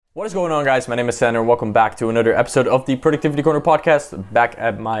What is going on, guys? My name is Sander. Welcome back to another episode of the Productivity Corner podcast, back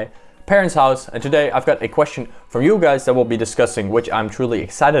at my parents' house. And today I've got a question from you guys that we'll be discussing, which I'm truly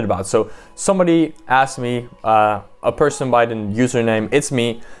excited about. So somebody asked me, a person by the username It's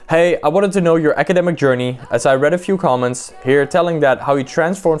Me, hey, I wanted to know your academic journey, as I read a few comments here telling that how you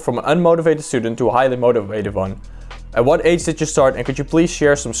transformed from an unmotivated student to a highly motivated one. At what age did you start, and could you please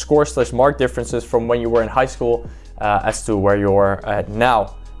share some score/mark differences from when you were in high school as to where you are at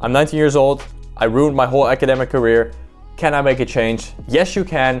now? I'm 19 years old. I ruined my whole academic career. Can I make a change? Yes, you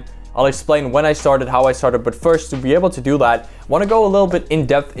can. I'll explain when I started, how I started, but first, to be able to do that, I want to go a little bit in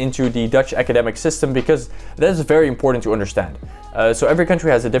depth into the Dutch academic system, because that is very important to understand. So every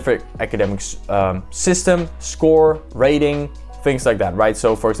country has a different academic system, score, rating, things like that, right?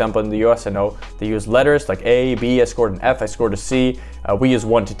 So for example, in the US, I know they use letters like A, B, I scored an F, I scored a C. We use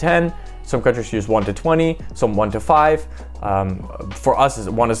 1 to 10. Some countries use 1 to 20, some 1 to 5. For us,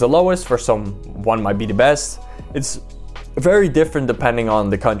 1 is the lowest. For some, 1 might be the best. It's very different depending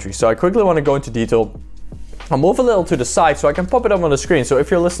on the country. So I quickly want to go into detail. I'll move a little to the side so I can pop it up on the screen. So if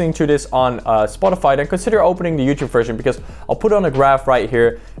you're listening to this on Spotify, then consider opening the YouTube version, because I'll put on a graph right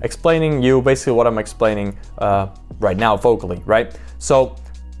here explaining you basically what I'm explaining right now vocally, right? So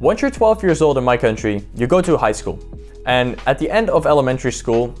once you're 12 years old in my country, you go to high school. And at the end of elementary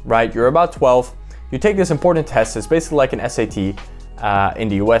school, right, you're about 12, you take this important test. It's basically like an SAT in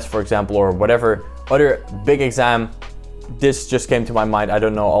the US, for example, or whatever other big exam. This just came to my mind. I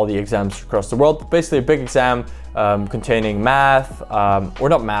don't know all the exams across the world, but basically a big exam containing math, or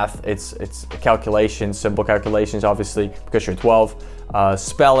not math, it's calculations, simple calculations, obviously, because you're 12,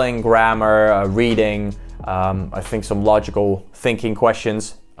 spelling, grammar, reading, I think some logical thinking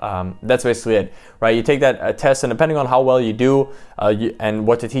questions. That's basically it, right? You take that test, and depending on how well you do and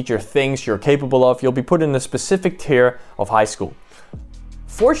what the teacher thinks you're capable of, you'll be put in a specific tier of high school.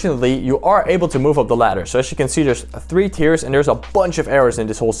 Fortunately, you are able to move up the ladder. So as you can see, there's 3 tiers, and there's a bunch of errors in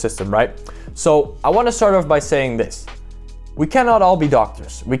this whole system, right? So I want to start off by saying this. We cannot all be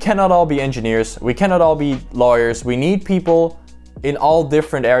doctors. We cannot all be engineers. We cannot all be lawyers. We need people in all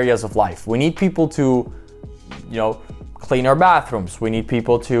different areas of life. We need people to, clean our bathrooms. We need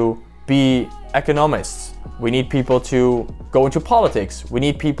people to be economists. We need people to go into politics. We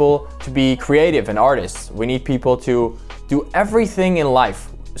need people to be creative and artists. We need people to do everything in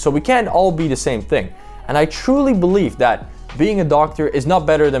life. So we can't all be the same thing. And I truly believe that being a doctor is not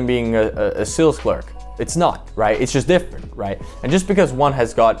better than being a sales clerk. It's not, right? It's just different, right? And just because one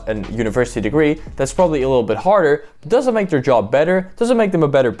has got a university degree, that's probably a little bit harder, but doesn't make their job better, doesn't make them a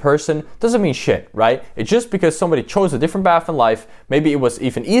better person, doesn't mean shit, right? It's just because somebody chose a different path in life. Maybe it was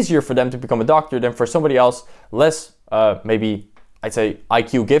even easier for them to become a doctor than for somebody else less, maybe I'd say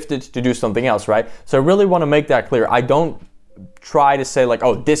IQ gifted, to do something else, right? So I really want to make that clear. I don't try to say like,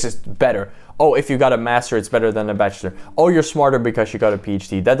 oh, this is better. Oh, if you got a master, it's better than a bachelor. Oh, you're smarter because you got a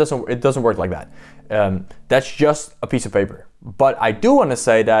PhD. It doesn't work like that. That's just a piece of paper. But I do want to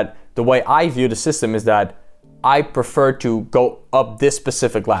say that the way I view the system is that I prefer to go up this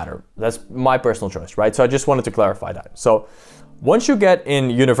specific ladder. That's my personal choice, right? So I just wanted to clarify that. So once you get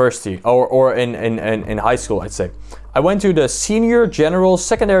in university or in high school, I'd say, I went to the Senior General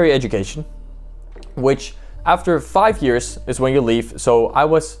Secondary Education, which after 5 years is when you leave. So I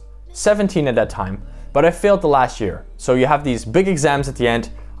was 17 at that time, but I failed the last year. So you have these big exams at the end.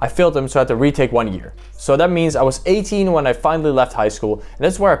 I failed them, so I had to retake 1 year. So that means I was 18 when I finally left high school, and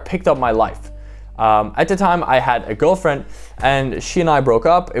that's where I picked up my life. At the time, I had a girlfriend, and she and I broke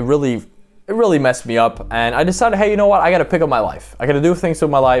up. It really messed me up, and I decided, hey, you know what? I gotta pick up my life. I gotta do things with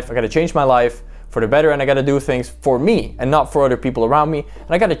my life. I gotta change my life for the better, and I gotta do things for me and not for other people around me. And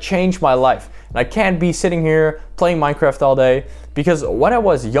I gotta change my life. And I can't be sitting here playing Minecraft all day, because when I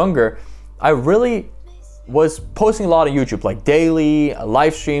was younger, I really was posting a lot on YouTube, like daily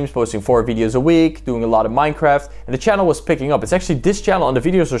live streams, posting 4 videos a week, doing a lot of Minecraft, and the channel was picking up. It's actually this channel, and the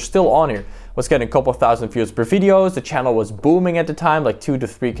videos are still on here. I was getting a couple of thousand views per video. The channel was booming at the time, like 2 to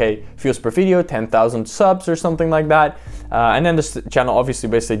 3K views per video, 10,000 subs or something like that. And then this channel obviously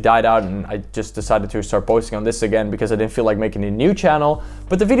basically died out, and I just decided to start posting on this again because I didn't feel like making a new channel.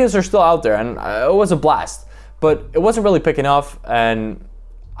 But the videos are still out there, and it was a blast. But it wasn't really picking up, and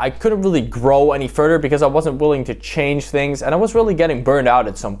I couldn't really grow any further because I wasn't willing to change things, and I was really getting burned out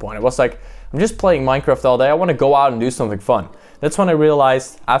at some point. It was like, I'm just playing Minecraft all day. I want to go out and do something fun. That's when I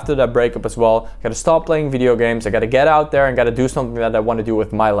realized, after that breakup as well, I gotta stop playing video games. I gotta get out there and gotta do something that I want to do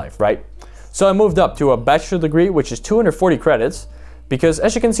with my life, right? So I moved up to a bachelor degree, which is 240 credits, because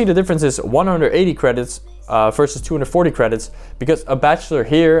as you can see, the difference is 180 credits versus 240 credits, because a bachelor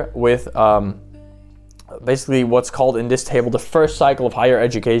here with basically what's called in this table the first cycle of higher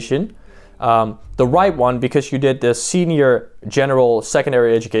education. The right one, because you did the senior general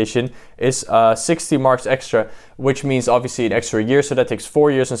secondary education, is 60 marks extra, which means obviously an extra year, so that takes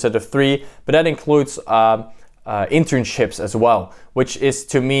 4 years instead of 3, but that includes internships as well, which is,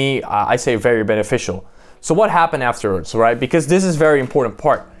 to me, I say very beneficial. So what happened afterwards, right? Because this is a very important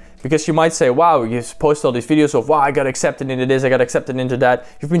part. Because you might say, wow, you post all these videos of, wow, I got accepted into this, I got accepted into that.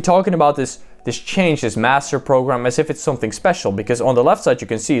 You've been talking about this change, this master program, as if it's something special. Because on the left side, you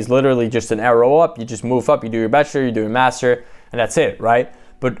can see it's literally just an arrow up. You just move up, you do your bachelor, you do your master, and that's it, right?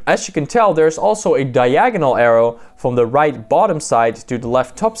 But as you can tell, there's also a diagonal arrow from the right bottom side to the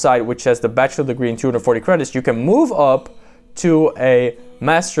left top side, which says the bachelor degree in 240 credits. You can move up to a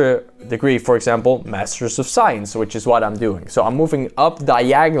master degree, for example, Masters of Science, which is what I'm doing. So I'm moving up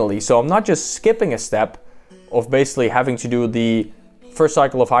diagonally. So I'm not just skipping a step of basically having to do the first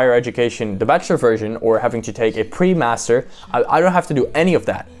cycle of higher education, the bachelor version, or having to take a pre-master. I don't have to do any of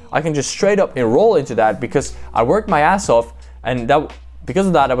that. I can just straight up enroll into that because I worked my ass off, and because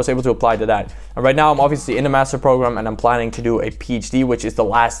of that, I was able to apply to that. And right now I'm obviously in the master program, and I'm planning to do a PhD, which is the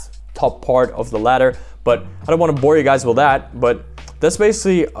last top part of the ladder. But I don't want to bore you guys with that, but that's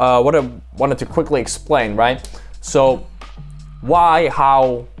basically what I wanted to quickly explain, right? So why,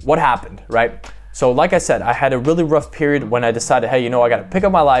 how, what happened, right? So like I said, I had a really rough period when I decided, hey, I got to pick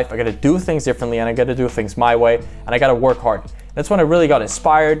up my life, I got to do things differently, and I got to do things my way, and I got to work hard. That's when I really got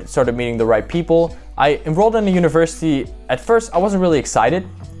inspired, started meeting the right people. I enrolled in the university. At first, I wasn't really excited,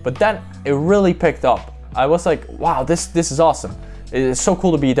 but then it really picked up. I was like, wow, this is awesome. It's so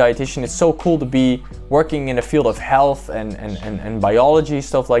cool to be a dietitian. It's so cool to be working in the field of health and biology,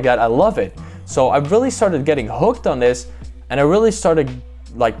 stuff like that. I love it. So I really started getting hooked on this, and I really started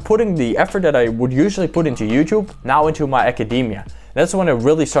like putting the effort that I would usually put into YouTube now into my academia. That's when it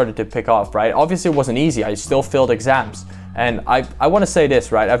really started to pick off, right? Obviously it wasn't easy. I still failed exams. And I want to say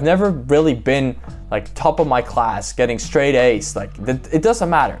this, right? I've never really been like top of my class, getting straight A's. Like it doesn't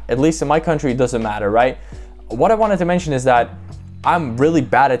matter. At least in my country, it doesn't matter, right? What I wanted to mention is that I'm really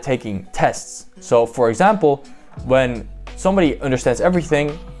bad at taking tests. So for example, when somebody understands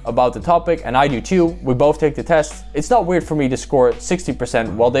everything about the topic and I do too, we both take the test, it's not weird for me to score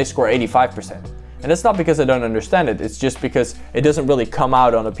 60% while they score 85%. And that's not because I don't understand it, it's just because it doesn't really come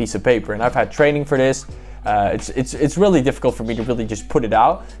out on a piece of paper. And I've had training for this. It's really difficult for me to really just put it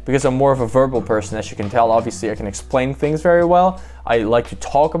out because I'm more of a verbal person, as you can tell. Obviously I can explain things very well. I like to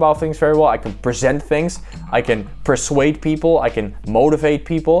talk about things very well. I can present things. I can persuade people. I can motivate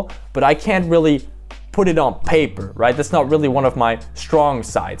people, but I can't really put it on paper, right? That's not really one of my strong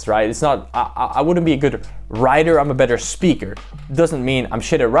sides, right? It's not, I wouldn't be a good writer. I'm a better speaker. Doesn't mean I'm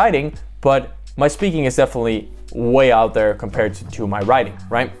shit at writing, but my speaking is definitely way out there compared to my writing,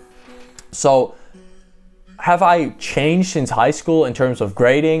 right? So have I changed since high school in terms of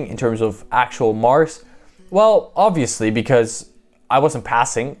grading, in terms of actual marks? Well, obviously, because I wasn't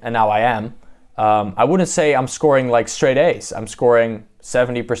passing and now I am. I wouldn't say I'm scoring like straight A's. I'm scoring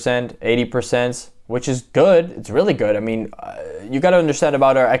 70%, 80%, which is good. It's really good. I mean, you got to understand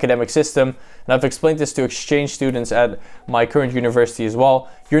about our academic system, and I've explained this to exchange students at my current university as well.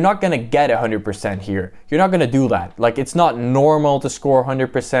 You're not going to get 100% here. You're not going to do that. Like, it's not normal to score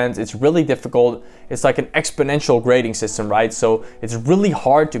 100%. It's really difficult. It's like an exponential grading system, right? So it's really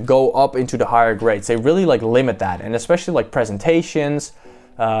hard to go up into the higher grades. They really like limit that, and especially like presentations,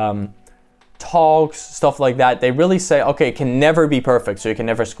 talks, stuff like that. They really say, okay, it can never be perfect, so you can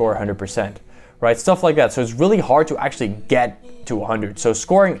never score 100%. Right, stuff like that. So it's really hard to actually get to 100. So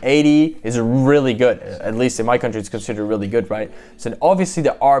scoring 80 is really good. At least in my country, it's considered really good, right? So obviously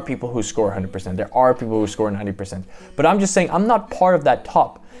there are people who score 100%. There are people who score 90%. But I'm just saying I'm not part of that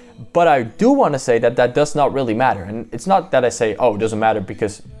top. But I do want to say that that does not really matter. And it's not that I say, oh, it doesn't matter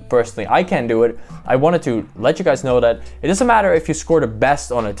because personally I can't do it. I wanted to let you guys know that it doesn't matter if you score the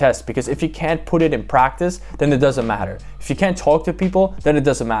best on a test, because if you can't put it in practice, then it doesn't matter. If you can't talk to people, then it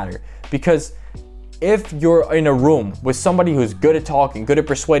doesn't matter. Because if you're in a room with somebody who's good at talking, good at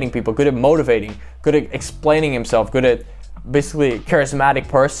persuading people, good at motivating, good at explaining himself, good at basically a charismatic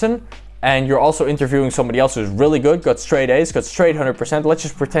person, and you're also interviewing somebody else who's really good, got straight A's, got straight 100%, let's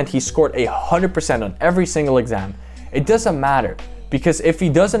just pretend he scored 100% on every single exam. It doesn't matter, because if he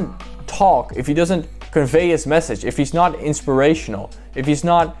doesn't talk, if he doesn't convey his message, if he's not inspirational, if he's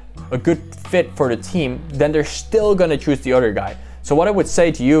not a good fit for the team, then they're still gonna choose the other guy. So what I would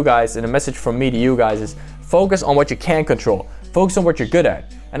say to you guys, and a message from me to you guys, is focus on what you can control. Focus on what you're good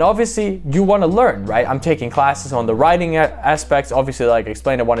at. And obviously you want to learn, right? I'm taking classes on the writing aspects. Obviously, like I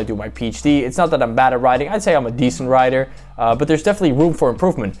explained, I want to do my PhD. It's not that I'm bad at writing. I'd say I'm a decent writer, but there's definitely room for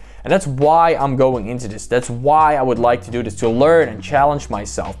improvement. And that's why I'm going into this. That's why I would like to do this, to learn and challenge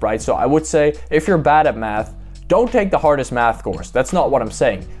myself, right? So I would say if you're bad at math, don't take the hardest math course. That's not what I'm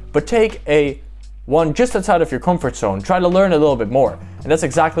saying. But take one just outside of your comfort zone. Try to learn a little bit more. And that's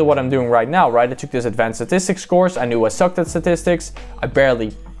exactly what I'm doing right now, right? I took this advanced statistics course. I knew I sucked at statistics. I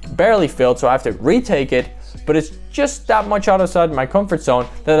barely failed, so I have to retake it. But it's just that much outside my comfort zone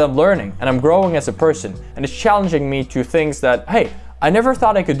that I'm learning and I'm growing as a person. And it's challenging me to things that, hey, I never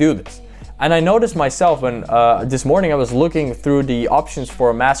thought I could do this. And I noticed myself when this morning I was looking through the options for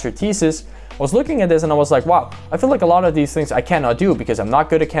a master thesis. I was looking at this and I was like, wow, I feel like a lot of these things I cannot do because I'm not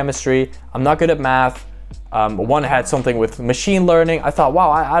good at chemistry, I'm not good at math. One had something with machine learning. I thought,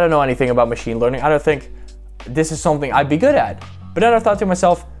 wow, I don't know anything about machine learning. I don't think this is something I'd be good at. But then I thought to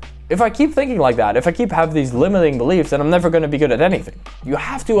myself, if I keep thinking like that, if I keep having these limiting beliefs, then I'm never going to be good at anything. You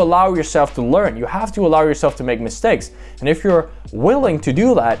have to allow yourself to learn. You have to allow yourself to make mistakes. And if you're willing to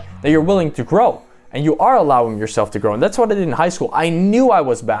do that, then you're willing to grow. And you are allowing yourself to grow. And that's what I did in high school. I knew I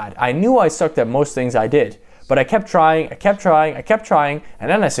was bad. I knew I sucked at most things I did. But I kept trying, and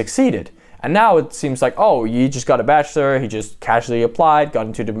then I succeeded. And now it seems like, oh, you just got a bachelor, he just casually applied, got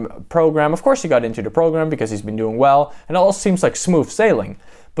into the program. Of course he got into the program because he's been doing well. And it all seems like smooth sailing.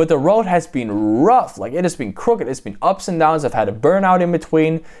 But the road has been rough. Like, it has been crooked. It's been ups and downs. I've had a burnout in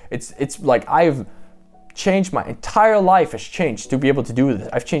between. It's like I've changed, my entire life has changed to be able to do this.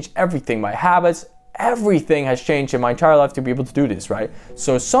 I've changed everything, my habits, everything has changed in my entire life to be able to do this, right?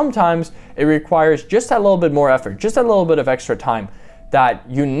 So sometimes it requires just a little bit more effort, just a little bit of extra time that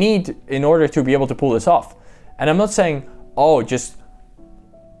you need in order to be able to pull this off. And I'm not saying, oh, just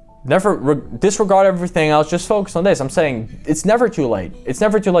never disregard everything else, just focus on this. I'm saying it's never too late. It's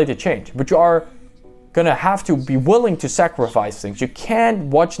never too late to change, but you are gonna have to be willing to sacrifice things. You can't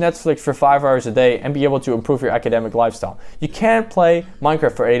watch Netflix for 5 hours a day and be able to improve your academic lifestyle. You can't play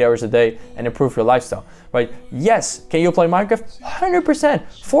Minecraft for 8 hours a day and improve your lifestyle, right? Yes, can you play Minecraft? 100%.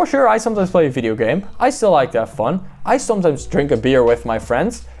 For sure, I sometimes play a video game. I still like to have fun. I sometimes drink a beer with my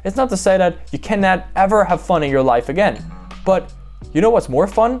friends. It's not to say that you cannot ever have fun in your life again, but you know what's more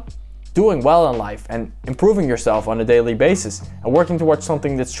fun? Doing well in life and improving yourself on a daily basis and working towards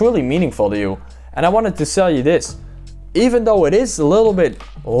something that's truly meaningful to you. And I wanted to tell you this, even though it is a little bit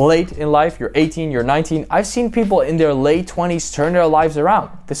late in life, you're 18, you're 19, I've seen people in their late 20s turn their lives around.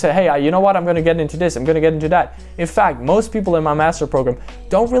 They say, hey, you know what, I'm gonna get into this, I'm gonna get into that. In fact, most people in my master program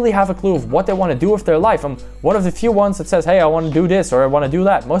don't really have a clue of what they wanna do with their life. I'm one of the few ones that says, hey, I wanna do this or I wanna do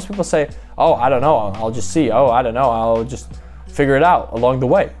that. Most people say, oh, I don't know, I'll just see. Oh, I don't know, I'll just figure it out along the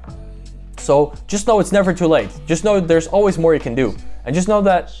way. So just know it's never too late. Just know there's always more you can do. And just know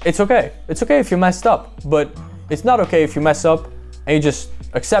that it's okay. It's okay if you messed up, but it's not okay if you mess up and you just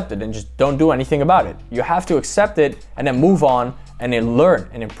accept it and just don't do anything about it. You have to accept it and then move on and then learn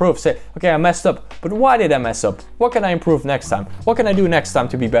and improve. Say, okay, I messed up, but why did I mess up? What can I improve next time? What can I do next time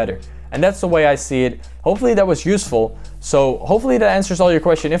to be better? And that's the way I see it. Hopefully that was useful. So hopefully that answers all your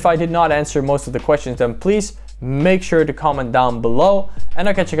questions. If I did not answer most of the questions, then please make sure to comment down below. And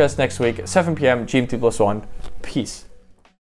I'll catch you guys next week, 7 p.m. GMT+1. Peace.